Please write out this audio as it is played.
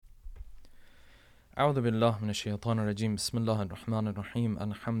أعوذ بالله من الشيطان الرجيم بسم الله الرحمن الرحيم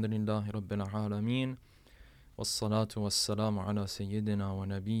الحمد لله رب العالمين والصلاة والسلام على سيدنا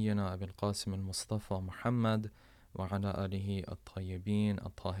ونبينا أبي القاسم المصطفى محمد وعلى آله الطيبين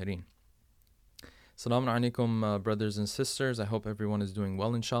الطاهرين. Assalamu alaikum, brothers and sisters. I hope everyone is doing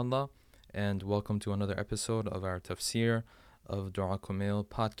well, inshallah, and welcome to another episode of our tafsir of Dua Kumail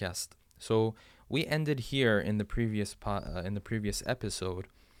podcast. So we ended here in the previous episode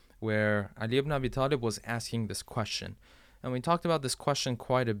where Ali ibn Abi Talib was asking this question. And we talked about this question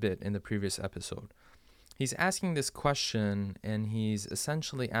quite a bit in the previous episode. He's asking this question and he's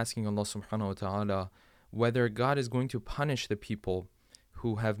essentially asking Allah subhanahu wa ta'ala whether God is going to punish the people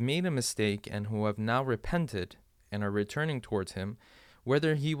who have made a mistake and who have now repented and are returning towards Him,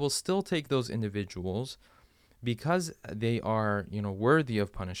 whether He will still take those individuals because they are, worthy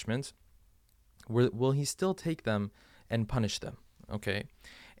of punishment. Will He still take them and punish them? Okay.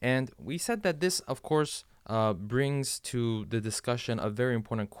 And we said that this, of course, brings to the discussion a very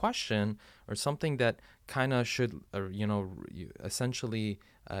important question, or something that kind of should, essentially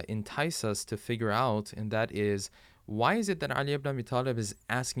entice us to figure out, and that is, why is it that Ali ibn Abi Talib is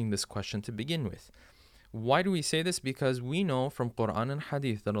asking this question to begin with? Why do we say this? Because we know from Quran and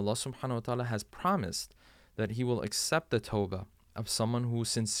Hadith that Allah subhanahu wa ta'ala has promised that He will accept the tawbah of someone who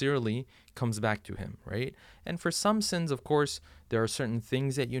sincerely comes back to Him, right? And for some sins, of course, there are certain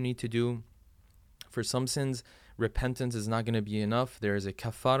things that you need to do. For some sins, repentance is not going to be enough. There is a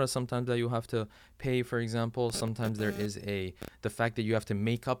kafara sometimes that you have to pay, for example. Sometimes there is the fact that you have to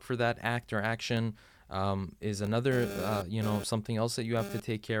make up for that act or action is another, something else that you have to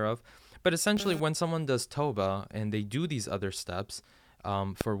take care of. But essentially, when someone does tawbah and they do these other steps,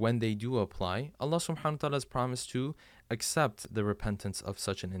 for when they do apply, Allah subhanahu wa ta'ala has promised to accept the repentance of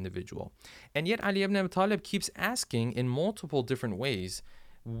such an individual. And yet Ali ibn Abi Talib keeps asking in multiple different ways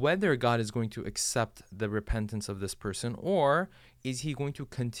whether God is going to accept the repentance of this person, or is He going to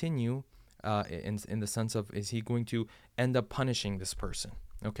continue in the sense of, is He going to end up punishing this person?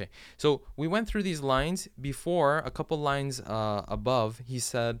 Okay, so we went through these lines before. A couple lines above, he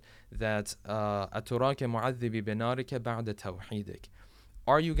said that أَتُرَاكَ مُعَذِّبِ بِنَارِكَ بَعْدَ تَوْحِيدِكَ.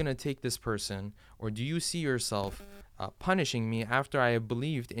 Are you going to take this person, or do you see yourself punishing me after I have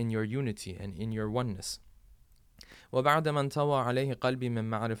believed in your unity and in your oneness? وَبَعْدَ مَنْ تَوَى عَلَيْهِ قَلْبِي مِنْ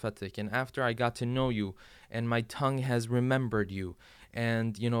مَعْرِفَتِكَ. And after I got to know you and my tongue has remembered you,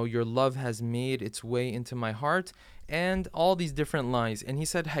 and your love has made its way into my heart, and all these different lines. And he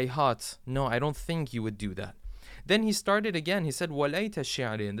said, hayhat, no, I don't think you would do that. Then he started again. He said, وَلَيْتَ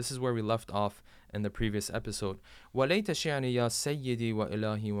الشِّعْرِ. And this is where we left off in the previous episode. وَلَيْتَ الشِّعْرِ يَا سَيِّدِي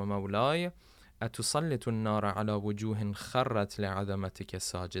وَإِلَهِي وَمَوْلَايَ أَتُسَلِّطُ النَّارَ عَلَى وُجُوهٍ خَرَّتْ لِعَظَمَتِكَ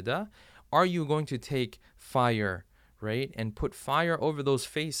سَاجِدًا. Are you going to take fire, right, and put fire over those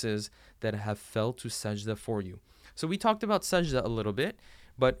faces that have fell to sajda for you? So we talked about sajda a little bit,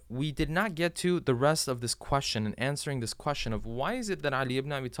 but we did not get to the rest of this question and answering this question of why is it that Ali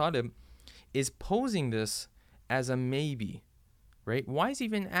ibn Abi Talib is posing this as a maybe, right? Why is he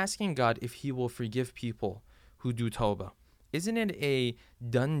even asking God if He will forgive people who do tawbah? Isn't it a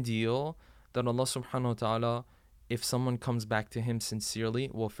done deal that Allah subhanahu wa ta'ala, if someone comes back to Him sincerely,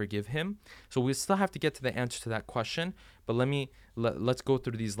 will forgive him? So we still have to get to the answer to that question, but let's go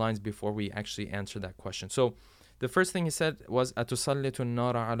through these lines before we actually answer that question. So the first thing he said was, أَتُسَلِّطُ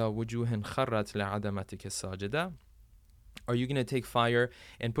النَّارَ عَلَى وُجُوهٍ خَرَّتْ لِعَدَمَتِكَ السَّاجِدَةِ. Are you going to take fire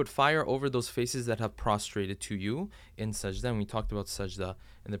and put fire over those faces that have prostrated to you in sajda? And we talked about sajda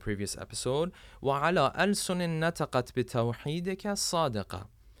in the previous episode. وَعَلَى أَلْسُنٍ نَتَقَتْ بِتَوْحِيدِكَ صَادِقًا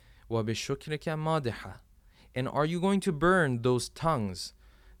وَبِشُكْرِكَ مَادِحًا. And are you going to burn those tongues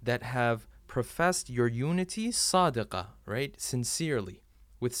that have professed your unity, sadiqa, right, sincerely,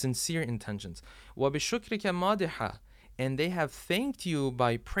 with sincere intentions? وَبِشُكْرِكَ مَادِحًا. And they have thanked you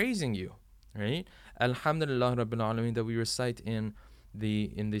by praising you, right? Alhamdulillah Rabbil Alameen that we recite in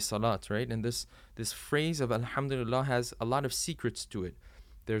the salat, right? And this phrase of Alhamdulillah has a lot of secrets to it.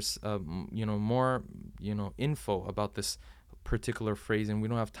 There's more info about this particular phrase, and we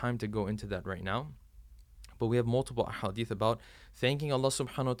don't have time to go into that right now. But we have multiple ahadith about thanking Allah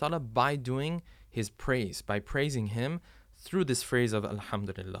subhanahu wa ta'ala by doing His praise, by praising Him through this phrase of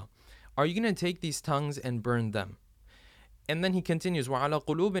Alhamdulillah. Are you going to take these tongues and burn them? And then he continues, وَعَلَى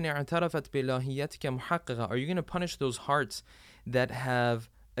قُلُوبٍ اعْتَرَفَتْ بِاللَّهِيَّتِكَ مُحَقِّقًا. Are you going to punish those hearts that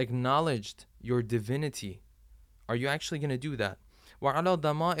have acknowledged your divinity? Are you actually going to do that? وَعَلَى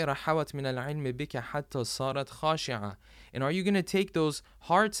ضَمَائِرَ حَوَتْ مِنَ الْعِلْمِ بِكَ حَتَّى صَارَتْ خَاشِعًا. And are you going to take those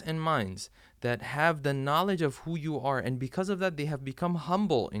hearts and minds that have the knowledge of who you are, and because of that they have become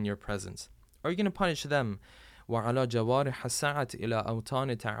humble in your presence? Are you going to punish them? وعلى جوارح سعت إلى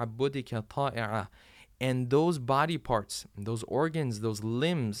أوطان تعبدك طائعة. And those body parts, those organs, those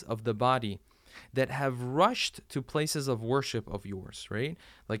limbs of the body that have rushed to places of worship of yours, right?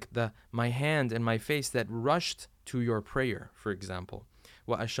 Like my hand and my face that rushed to your prayer, for example.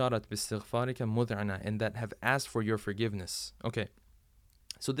 وأشارت باستغفارك مذعنة, and that have asked for your forgiveness. Okay,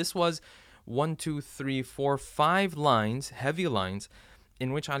 so this was 1, 2, 3, 4, 5 lines, heavy lines,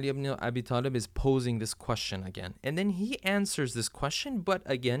 in which Ali ibn Abi Talib is posing this question again. And then he answers this question, but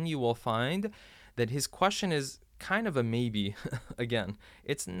again, you will find that his question is kind of a maybe. Again,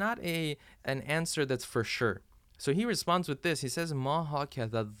 it's not an answer that's for sure. So he responds with this. He says, ما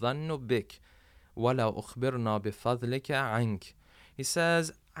هكذا الظن بك ولا أخبرنا بفضلك عنك. He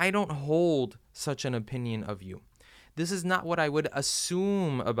says, I don't hold such an opinion of you. This is not what I would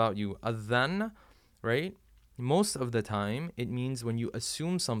assume about you. Adhan, right? Most of the time, it means when you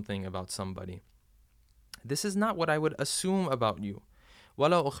assume something about somebody. This is not what I would assume about you.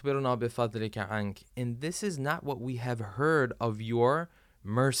 وَلَا أُخْبِرْنَا بِفَضْلِكَ عَنْكَ. And this is not what we have heard of your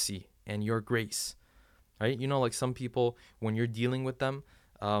mercy and your grace. Right? You know, like some people, when you're dealing with them,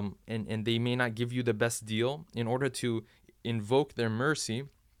 and they may not give you the best deal, in order to invoke their mercy,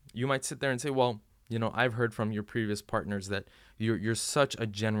 you might sit there and say, well, you know, I've heard from your previous partners that you're such a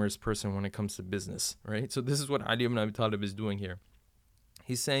generous person when it comes to business, right? So this is what Ali ibn Abi Talib is doing here.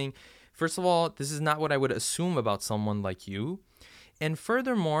 He's saying, first of all, this is not what I would assume about someone like you. And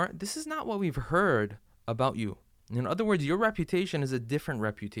furthermore, this is not what we've heard about you. In other words, your reputation is a different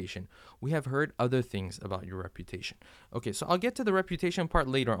reputation. We have heard other things about your reputation. Okay, so I'll get to the reputation part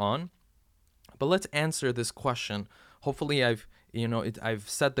later on, but let's answer this question. Hopefully I've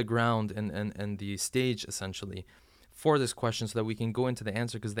set the ground and the stage essentially for this question so that we can go into the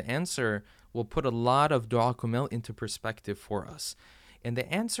answer, because the answer will put a lot of Dua Kumail into perspective for us. And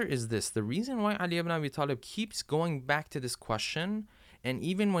the answer is this. The reason why Ali ibn Abi Talib keeps going back to this question, and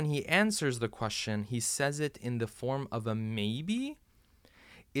even when he answers the question, he says it in the form of a maybe,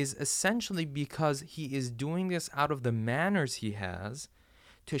 is essentially because he is doing this out of the manners he has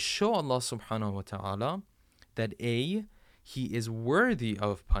to show Allah subhanahu wa ta'ala that A, he is worthy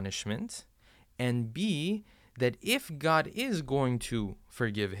of punishment, and B, that if God is going to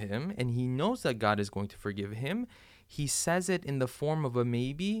forgive him, and he knows that God is going to forgive him, he says it in the form of a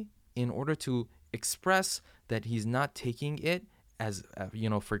maybe in order to express that he's not taking it as,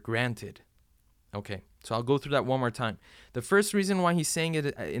 for granted. Okay, so I'll go through that one more time. The first reason why he's saying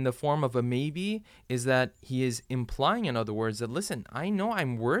it in the form of a maybe is that he is implying, in other words, that, listen, I know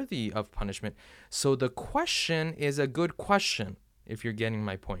I'm worthy of punishment. So the question is a good question, if you're getting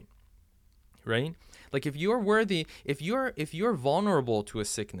my point, right? Like if you're worthy, if you're vulnerable to a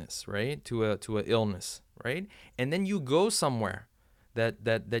sickness, right, to a illness, right, and then you go somewhere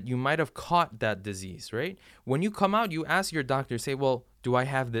that you might have caught that disease, right? When you come out, you ask your doctor, say, well, do I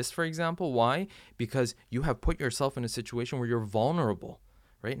have this, for example? Why? Because you have put yourself in a situation where you're vulnerable,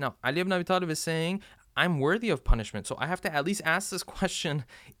 right? Now, Ali ibn Abi Talib is saying, I'm worthy of punishment. So I have to at least ask this question,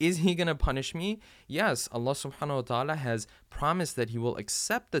 is he going to punish me? Yes, Allah subhanahu wa ta'ala has promised that he will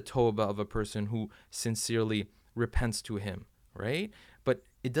accept the tawbah of a person who sincerely repents to him, right? But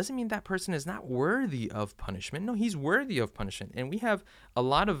it doesn't mean that person is not worthy of punishment. No, he's worthy of punishment. And we have a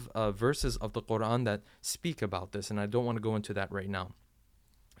lot of verses of the Quran that speak about this, and I don't want to go into that right now.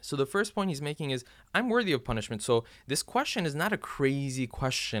 So the first point he's making is, I'm worthy of punishment. So this question is not a crazy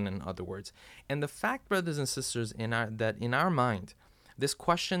question, in other words. And the fact, brothers and sisters, that in our mind, this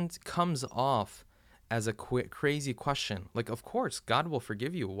question comes off as a crazy question. Like, of course, God will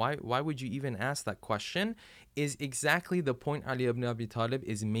forgive you. Why would you even ask that question? Is exactly the point Ali ibn Abi Talib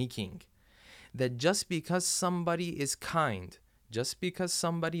is making. That just because somebody is kind, just because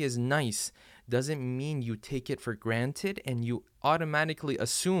somebody is nice, doesn't mean you take it for granted and you automatically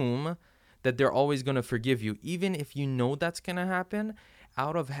assume that they're always going to forgive you. Even if you know that's going to happen,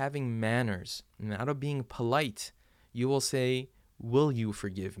 out of having manners and out of being polite, you will say, will you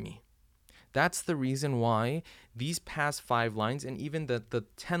forgive me? That's the reason why these past 5 lines, and even the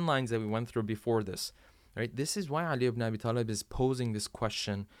 10 lines that we went through before this, right? This is why Ali ibn Abi Talib is posing this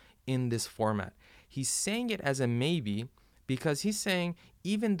question in this format. He's saying it as a maybe, because he's saying,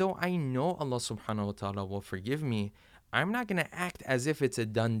 even though I know Allah subhanahu wa ta'ala will forgive me, I'm not going to act as if it's a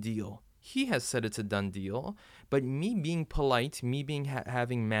done deal. He has said it's a done deal, but me being polite, me being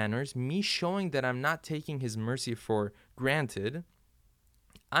having manners, me showing that I'm not taking his mercy for granted,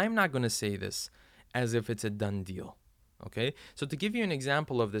 I'm not going to say this as if it's a done deal. Okay, so to give you an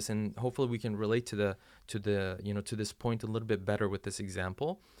example of this, and hopefully we can relate to this point a little bit better with this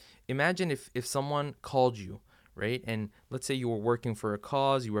example. Imagine if someone called you, right? And let's say you were working for a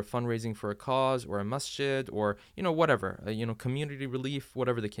cause, you were fundraising for a cause or a masjid or, whatever, community relief,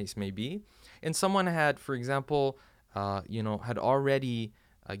 whatever the case may be. And someone had, for example, had already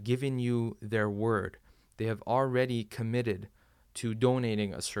given you their word. They have already committed to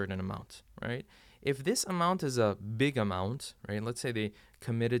donating a certain amount, right? If this amount is a big amount, right? Let's say they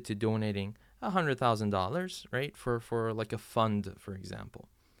committed to donating $100,000, right? For like a fund, for example.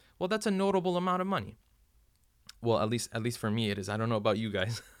 Well, that's a notable amount of money. Well, at least for me it is. I don't know about you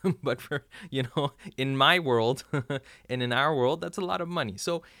guys, but for, in my world and in our world, that's a lot of money.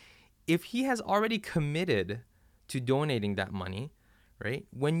 So if he has already committed to donating that money, right?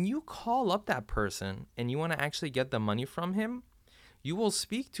 When you call up that person and you want to actually get the money from him, you will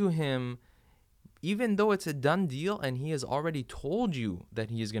speak to him even though it's a done deal and he has already told you that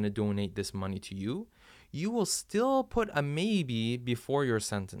he is going to donate this money to you. You will still put a maybe before your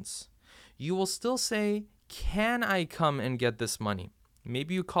sentence. You will still say, can I come and get this money?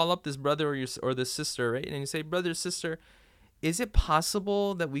 Maybe you call up this brother or this sister, right? And you say, brother, sister, is it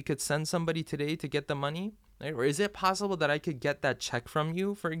possible that we could send somebody today to get the money? Right? Or is it possible that I could get that check from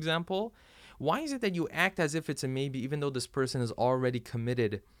you, for example? Why is it that you act as if it's a maybe, even though this person is already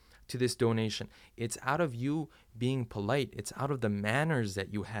committed to this donation? It's out of you being polite. It's out of the manners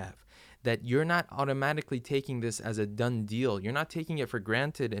that you have, that you're not automatically taking this as a done deal. You're not taking it for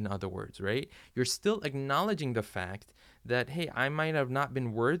granted, in other words, right? You're still acknowledging the fact that, hey, I might have not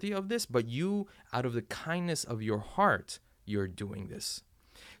been worthy of this, but you, out of the kindness of your heart, you're doing this.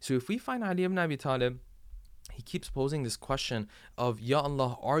 So if we find Ali ibn Abi Talib, he keeps posing this question of, Ya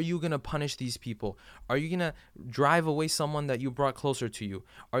Allah, are you going to punish these people? Are you going to drive away someone that you brought closer to you?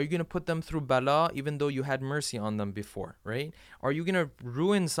 Are you going to put them through bala even though you had mercy on them before, right? Are you going to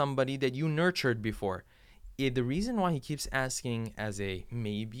ruin somebody that you nurtured before? The reason why he keeps asking as a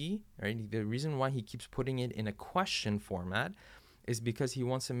maybe, right? The reason why he keeps putting it in a question format is because he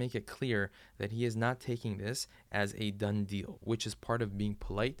wants to make it clear that he is not taking this as a done deal, which is part of being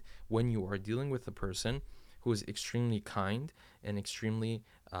polite when you are dealing with a person who is extremely kind and extremely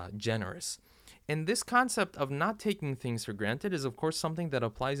generous. And this concept of not taking things for granted is, of course, something that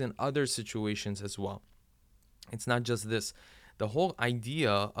applies in other situations as well. It's not just this. The whole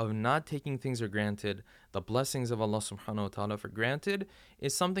idea of not taking things for granted, the blessings of Allah subhanahu wa ta'ala for granted,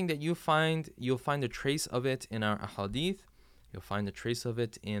 is something that you'll find a trace of it in our ahadith. You'll find a trace of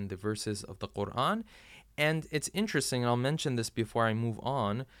it in the verses of the Quran. And it's interesting, and I'll mention this before I move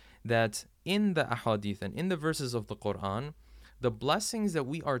on, that in the ahadith and in the verses of the Quran, the blessings that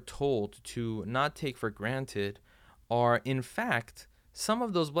we are told to not take for granted are, in fact, some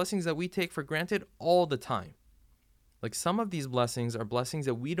of those blessings that we take for granted all the time. Like, some of these blessings are blessings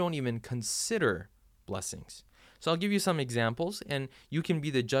that we don't even consider blessings. So I'll give you some examples and you can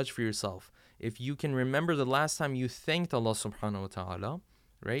be the judge for yourself. If you can remember the last time you thanked Allah subhanahu wa ta'ala,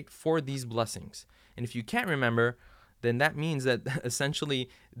 right, for these blessings. And if you can't remember, then that means that essentially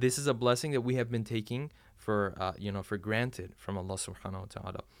this is a blessing that we have been taking for granted from Allah subhanahu wa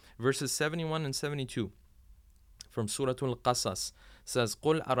ta'ala. Verses 71 and 72 from Surah Al-Qasas says,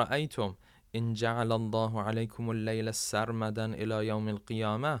 قُلْ أَرَأَيْتُمْ إِنْ جَعَلَ اللَّهُ عَلَيْكُمُ اللَّيْلَ سَرْمَدًا إِلَى يَوْمِ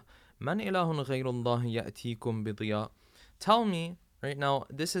الْقِيَامَةِ مَنْ إِلَهٌ غَيْرُ اللَّهِ يَأْتِيكُمْ بِضِيَاءٍ. Tell me, right now,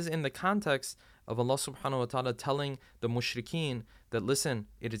 this is in the context of Allah subhanahu wa ta'ala telling the mushrikeen that, listen,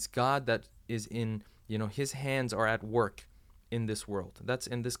 it is God that is in, his hands are at work in this world. That's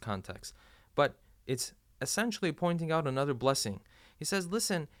in this context. But it's essentially pointing out another blessing. He says,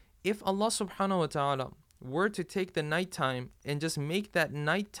 listen, if Allah subhanahu wa ta'ala were to take the nighttime and just make that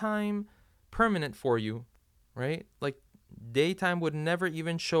nighttime permanent for you, right? Like, daytime would never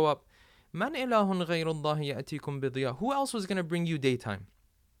even show up. Man ilahun ghayrullahi ya'tikum bidiya. Who else was going to bring you daytime?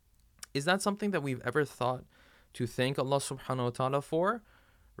 Is that something that we've ever thought to thank Allah subhanahu wa ta'ala for?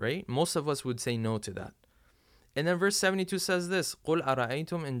 Right? Most of us would say no to that. And then verse 72 says this, قُلْ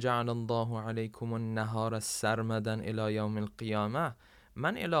أَرَأَيْتُمْ إِنْ جَعَلَ اللَّهُ عَلَيْكُمُ النَّهَارَ سَرْمَدًا إِلَى يَوْمِ الْقِيَامَةِ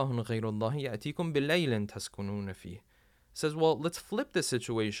مَنْ إِلَهٌ غَيْرُ اللَّهِ يَأْتِيكُمْ بِاللَّيْلٍ تَسْكُنُونَ فِيهِ. Says, well, let's flip the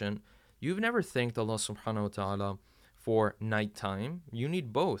situation. You've never thanked Allah subhanahu wa ta'ala for nighttime. You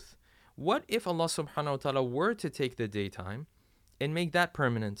need both. What if Allah subhanahu wa ta'ala were to take the daytime and make that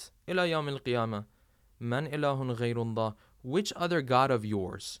permanent? إِلَى يَوْمِ الْقِيَامَةِ مَنْ إِلَهٌ غَيْرُ اللَّهِ. Which other God of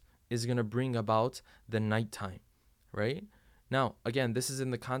yours is going to bring about the nighttime, right? Now, again, this is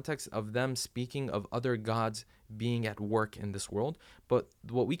in the context of them speaking of other gods being at work in this world. But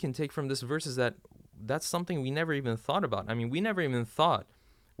what we can take from this verse is that that's something we never even thought about. I mean, we never even thought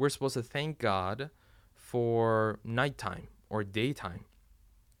we're supposed to thank God for nighttime or daytime,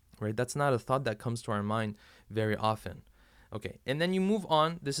 right? That's not a thought that comes to our mind very often. Okay, and then you move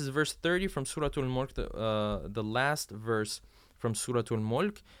on. This is verse 30 from Surah Al-Mulk, the last verse from Surah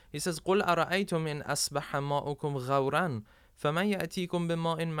Al-Mulk. He says, قُلْ أَرَأَيْتُمْ إِنْ أَصْبَحَ مَاؤُكُمْ غَوْرًا فَمَنْ يَأْتِيكُمْ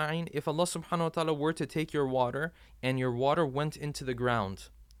بِمَاءٍ مَعِينٍ. If Allah subhanahu wa ta'ala were to take your water and your water went into the ground,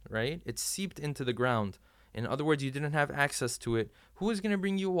 right? It seeped into the ground. In other words, you didn't have access to it. Who is going to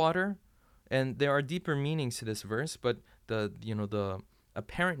bring you water? And there are deeper meanings to this verse, but the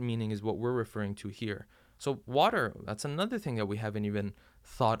apparent meaning is what we're referring to here. So water, that's another thing that we haven't even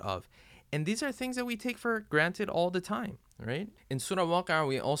thought of. And these are things that we take for granted all the time, right? In Surah Waqi'ah,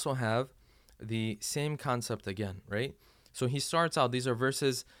 we also have the same concept again, right? So he starts out, these are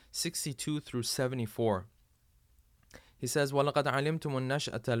verses 62 through 74. He says, وَلَقَدْ عَلِمْتُمُ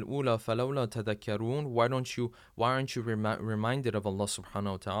النَّشْأَةَ الْأُولَى فَلَوْلَا تَذَكَّرُونَ. Why aren't you reminded of Allah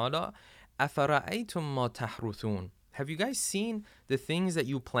subhanahu wa ta'ala? أَفَرَأَيْتُمْ مَا تَحْرُثُونَ. Have you guys seen the things that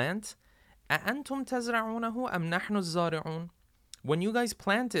you plant? أَأَنْتُمْ تَزْرَعُونَهُ أَمْ نَحْنُ الزَّارِعُونَ. When you guys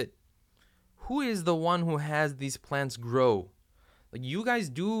plant it, who is the one who has these plants grow? Like, you guys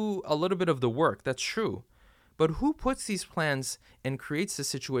do a little bit of the work, that's true. But who puts these plants and creates the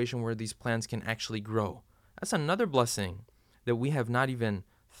situation where these plants can actually grow? That's another blessing that we have not even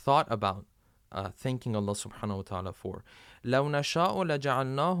thought about thanking Allah subhanahu wa ta'ala for. لَوْ نَشَاءُ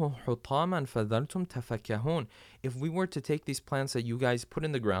لَجَعَلْنَاهُ حُطَامًا فَظَلْتُمْ تَفَكَّهُونَ. If we were to take these plants that you guys put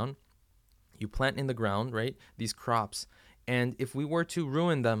in the ground, you plant in the ground, right, these crops, and if we were to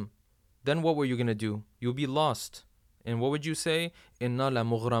ruin them, then what were you going to do? You'll be lost. And what would you say? إِنَّا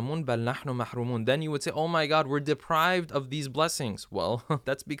لَمُغْرَمُونَ بَلْ نَحْنُ مَحْرُومُونَ. Then you would say, oh my God, we're deprived of these blessings. Well,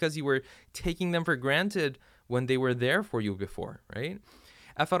 that's because you were taking them for granted when they were there for you before, right?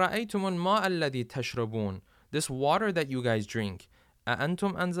 أَفَرَأَيْتُمُ الْمَاءَ الَّذِي تَشْرَبُونَ. This water that you guys drink,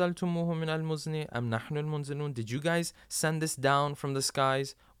 أَأَنْتُمْ أَنزَلْتُمُوهُ مِنَ الْمُزْنِ أَمْ نَحْنُ الْمُنزِلُونَ. Did you guys send this down from the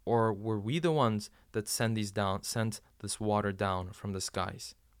skies, or were we the ones that sent this water down from the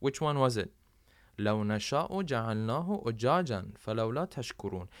skies? Which one was it? لَوْ نَشَاءُ جَعَلْنَاهُ أُجَاجًا فَلَوْلَا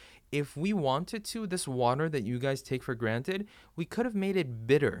تَشْكُرُونَ. If we wanted to, this water that you guys take for granted, we could have made it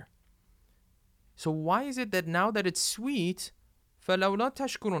bitter. So why is it that now that it's sweet, فَلَوْلَا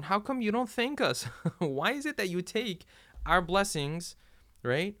تَشْكُرُونَ, how come you don't thank us? Why is it that you take our blessings,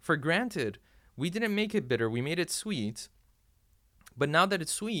 right, for granted? We didn't make it bitter, we made it sweet. But now that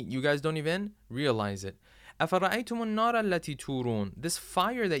it's sweet, you guys don't even realize it. أَفَرَأَيْتُمُ النَّارَ الَّتِي تُورُونَ. This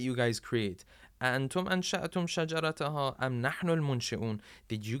fire that you guys create, أَأَنْتُمْ أَنْشَأْتُمْ شَجَرَتَهَا أَمْ نَحْنُ الْمُنْشِئُونَ.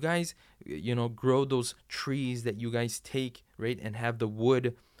 Did you guys, grow those trees that you guys take, right, and have the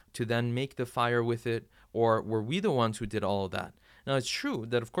wood to then make the fire with it? Or were we the ones who did all of that? Now, it's true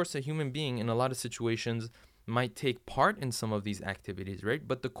that, of course, a human being in a lot of situations might take part in some of these activities, right?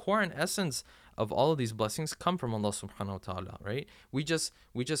 But the core and essence of all of these blessings come from Allah subhanahu wa ta'ala, right? We just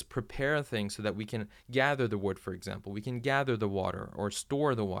prepare things so that we can gather the wood, for example. We can gather the water or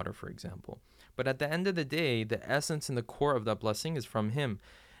store the water, for example. But at the end of the day, the essence and the core of that blessing is from Him.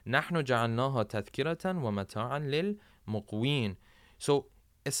 نَحْنُ جَعَلْنَاهَا تَذْكِرَةً وَمَتَاعًا لِلْمُقْوِينَ. So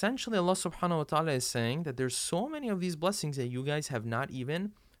essentially, Allah subhanahu wa ta'ala is saying that there's so many of these blessings that you guys have not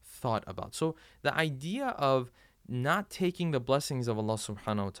even thought about. So the idea of not taking the blessings of Allah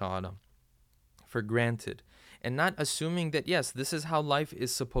subhanahu wa ta'ala for granted and not assuming that, yes, this is how life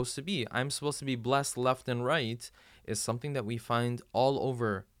is supposed to be, I'm supposed to be blessed left and right, is something that we find all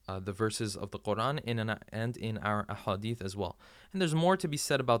over the verses of the Quran and in our ahadith as well. And there's more to be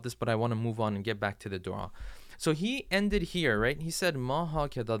said about this, but I want to move on and get back to the dua. So he ended here, right? He said, مَا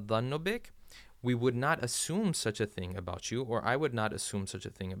هَكَذَا الظَّنُّ بِكَ. We would not assume such a thing about you, or I would not assume such a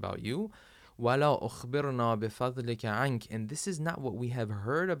thing about you. وَلَا أُخْبِرْنَا بِفَضْلِكَ عَنْكَ. And this is not what we have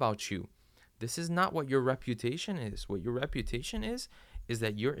heard about you. This is not what your reputation is. What your reputation is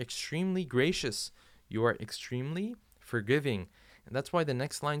that you're extremely gracious. You are extremely forgiving. And that's why the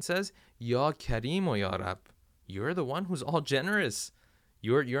next line says, Ya Kareem Ya Rab. You're the one who's all generous.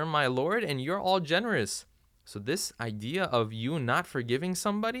 You're my Lord and you're all generous. So this idea of you not forgiving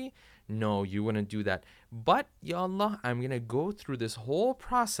somebody, no, you wouldn't do that. But, Ya Allah, I'm going to go through this whole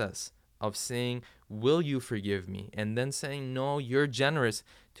process of saying, will you forgive me? And then saying, no, you're generous,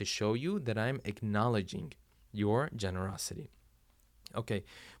 to show you that I'm acknowledging your generosity. Okay,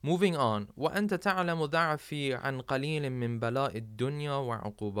 moving on. وَأَنْتَ تَعْلَمُ ضَعْفِي عَنْ قَلِيلٍ مِّن بَلَاءِ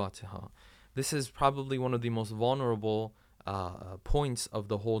الدُّنْيَا وَعُقُوبَاتِهَا. This is probably one of the most vulnerable points of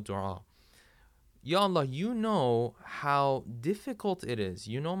the whole dua. Ya Allah, you know how difficult it is.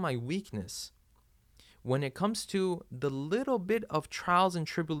 You know my weakness. When it comes to the little bit of trials and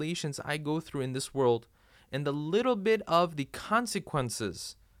tribulations I go through in this world, and the little bit of the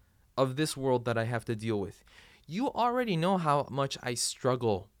consequences of this world that I have to deal with, you already know how much I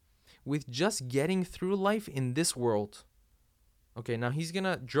struggle with just getting through life in this world. Okay, now he's going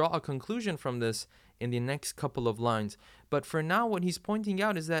to draw a conclusion from this in the next couple of lines. But for now, what he's pointing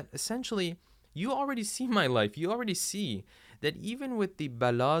out is that essentially, you already see my life. You already see that even with the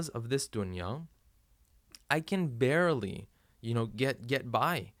balas of this dunya, I can barely, get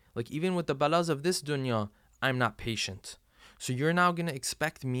by. Like even with the balas of this dunya, I'm not patient. So you're now going to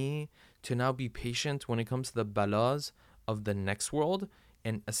expect me to now be patient when it comes to the balas of the next world?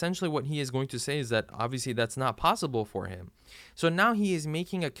 And essentially what he is going to say is that obviously that's not possible for him. So now he is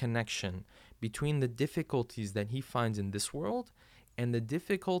making a connection between the difficulties that he finds in this world and the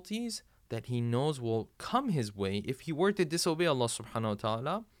difficulties that he knows will come his way if he were to disobey Allah subhanahu wa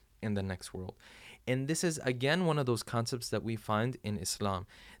ta'ala in the next world. And this is again one of those concepts that we find in Islam,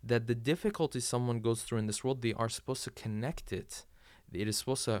 that the difficulties someone goes through in this world, they are supposed to connect it. It is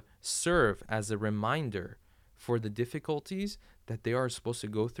supposed to serve as a reminder for the difficulties that they are supposed to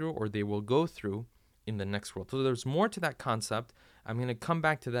go through or they will go through in the next world. So there's more to that concept. I'm going to come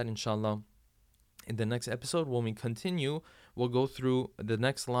back to that inshallah in the next episode. When we continue, we'll go through the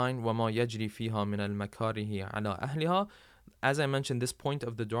next line, وَمَا يَجْرِي فِيهَا مِنَ الْمَكَارِهِ عَلَىٰ أَهْلِهَا. As I mentioned, this point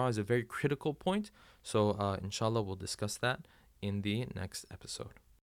of the dua is a very critical point. So inshallah, we'll discuss that in the next episode.